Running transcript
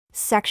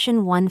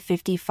Section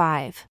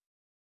 155.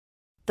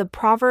 The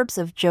Proverbs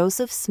of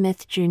Joseph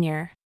Smith,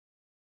 Jr.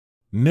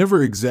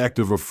 Never exact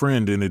of a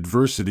friend in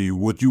adversity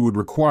what you would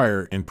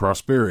require in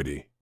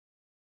prosperity.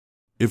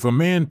 If a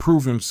man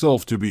prove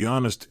himself to be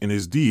honest in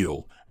his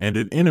deal, and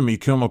an enemy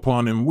come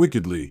upon him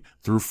wickedly,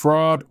 through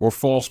fraud or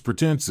false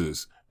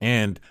pretenses,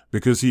 and,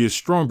 because he is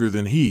stronger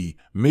than he,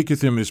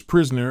 maketh him his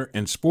prisoner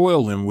and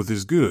spoil him with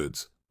his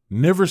goods,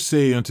 never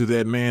say unto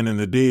that man in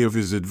the day of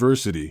his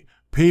adversity,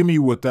 Pay me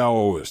what thou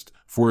owest,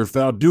 for if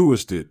thou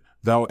doest it,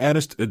 thou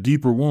addest a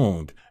deeper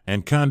wound,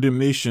 and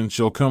condemnation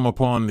shall come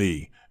upon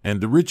thee,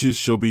 and the riches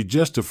shall be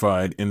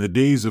justified in the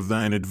days of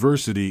thine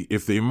adversity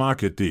if they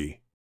mock at thee.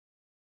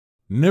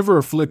 Never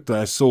afflict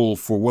thy soul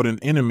for what an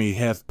enemy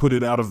hath put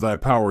it out of thy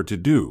power to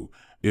do,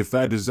 if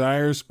thy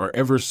desires are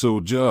ever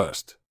so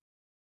just.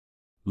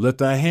 Let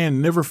thy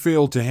hand never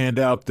fail to hand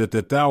out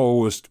that thou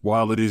owest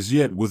while it is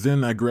yet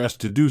within thy grasp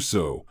to do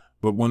so,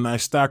 but when thy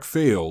stock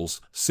fails,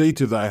 say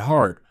to thy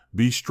heart,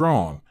 Be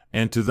strong,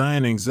 and to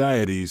thine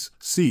anxieties,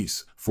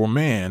 cease, for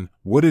man,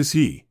 what is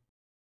he?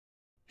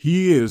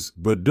 He is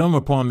but dumb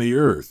upon the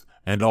earth,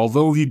 and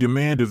although he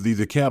demand of thee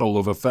the cattle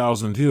of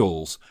 1,000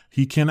 hills,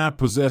 he cannot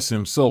possess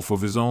himself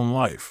of his own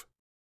life.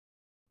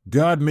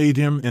 God made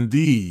him and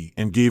thee,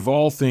 and gave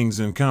all things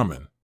in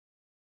common.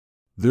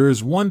 There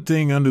is one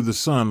thing under the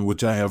sun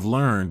which I have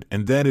learned,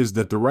 and that is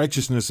that the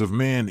righteousness of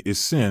man is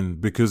sin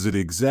because it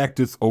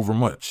exacteth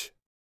overmuch.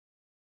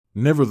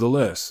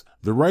 Nevertheless,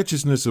 the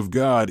righteousness of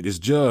God is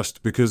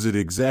just because it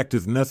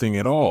exacteth nothing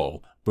at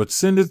all, but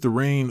sendeth the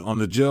rain on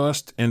the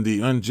just and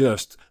the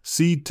unjust,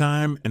 seed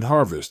time and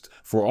harvest,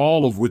 for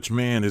all of which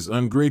man is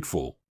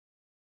ungrateful.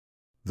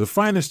 The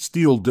finest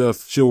steel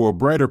doth show a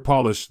brighter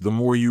polish the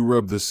more you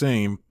rub the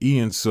same,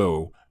 e'en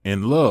so,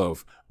 in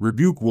love,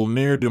 rebuke will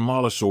ne'er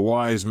demolish a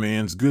wise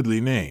man's goodly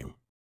name.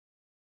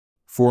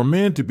 For a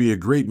man to be a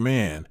great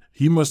man,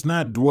 he must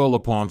not dwell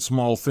upon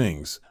small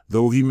things,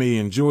 though he may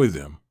enjoy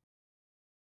them.